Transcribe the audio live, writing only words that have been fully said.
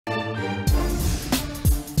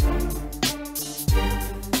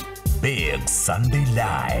Big Sunday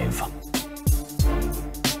Live.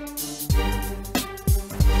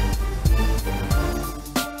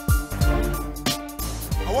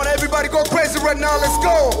 I want everybody to go crazy right now. Let's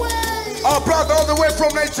go. Our brother all the way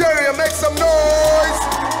from Nigeria, make some noise.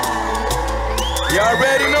 You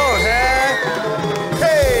already know, huh?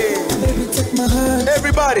 Hey. Baby, take my hand.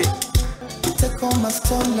 Everybody. Take all my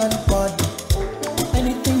soul and body.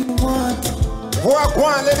 Anything you want. Walk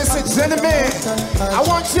one, ladies and gentlemen. I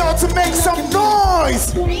want y'all to make some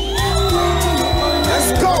noise.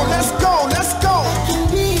 Let's go, let's go, let's go.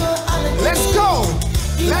 Let's go.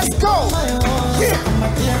 Let's go. Yeah.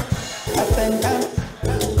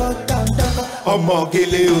 I'm gonna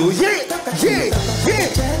get you. Yeah, yeah, yeah,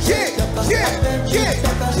 yeah, yeah, yeah,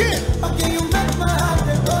 yeah. Okay, you make my heart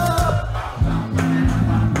go.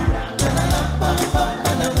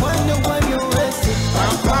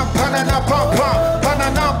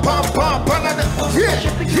 Yeah,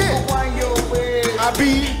 yeah. I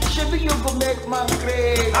be.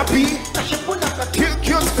 I be.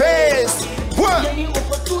 Cute face. What?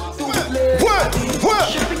 What?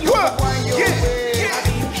 Yeah, yeah,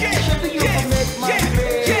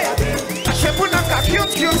 yeah. I should put on a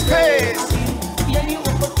cute face.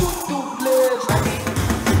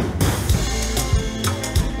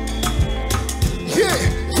 Yeah.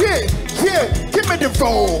 Give me the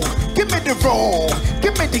roll. Give me the roll.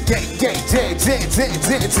 Give me the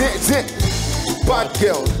bad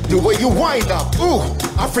girl, the way you wind up. Ooh,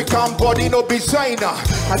 African body no be China.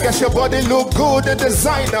 I guess your body look good, the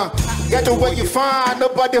designer. Get the way you find,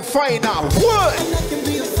 nobody finer. What?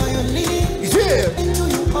 Yeah.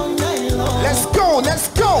 Let's go, let's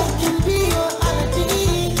go.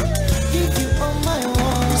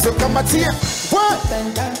 So come at here. What?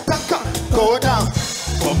 Go down.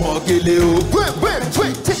 Come on, get it. Wait.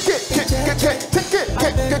 Take it.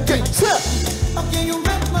 Okay, you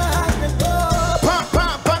make my heart go.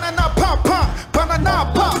 Banana,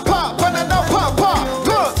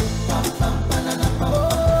 good.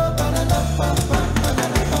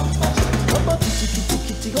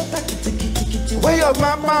 Where your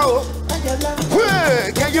mama?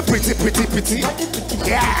 Where? Can you pretty?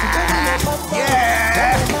 Yeah.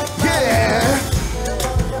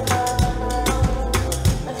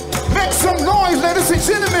 Make some noise, ladies and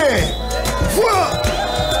gentlemen. What?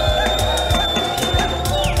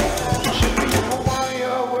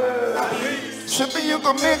 Should be you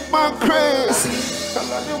gonna make my crazy.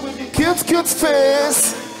 Cute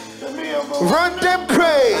face. Run them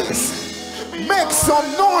crazy. Make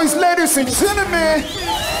some noise, ladies and gentlemen.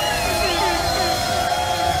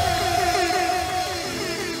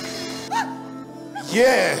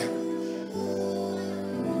 Yeah.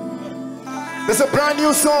 There's a brand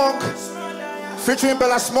new song featuring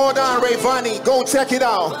𝒓𝒊𝒈𝒉𝒕 and PWANI. Go check it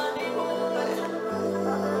out.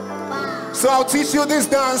 So I'll teach you this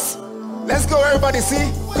dance. Let's go, everybody,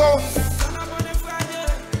 see? Go.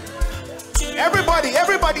 Everybody.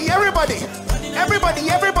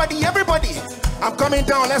 I'm coming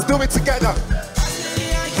down, let's do it together.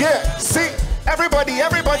 Yeah, see? Everybody,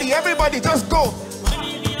 just go.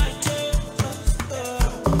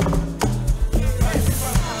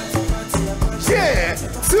 Yeah,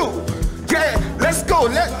 two, yeah, let's go,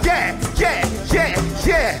 yeah.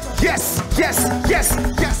 Yes.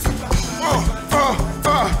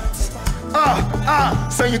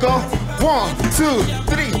 So you go 1, 2,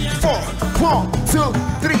 3, 4. 1, 2,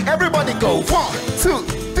 3. Everybody go 1, 2,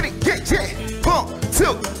 3. Yeah. 1,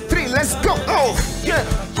 2, 3. Let's go. Oh, yeah.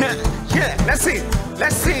 Let's see.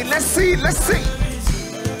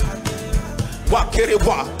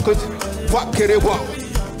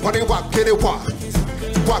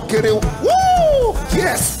 Walk it, woo!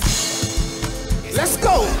 Yes. Let's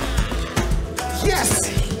go. Yes.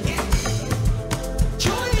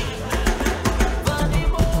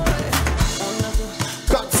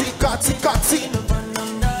 Got it.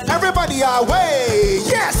 Everybody away.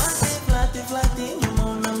 Yes.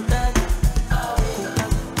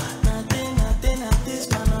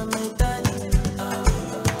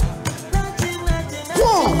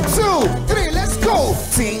 1, 2, 3. Let's go.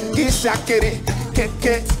 Tingy shakiri,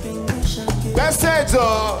 𝒓𝒊𝒈𝒉𝒕.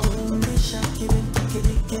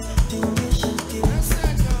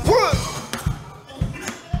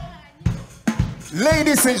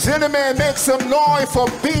 Ladies and gentlemen, make some noise for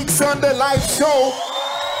Big Sunday Live Show.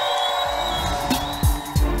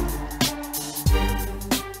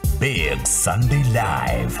 Big Sunday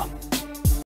Live.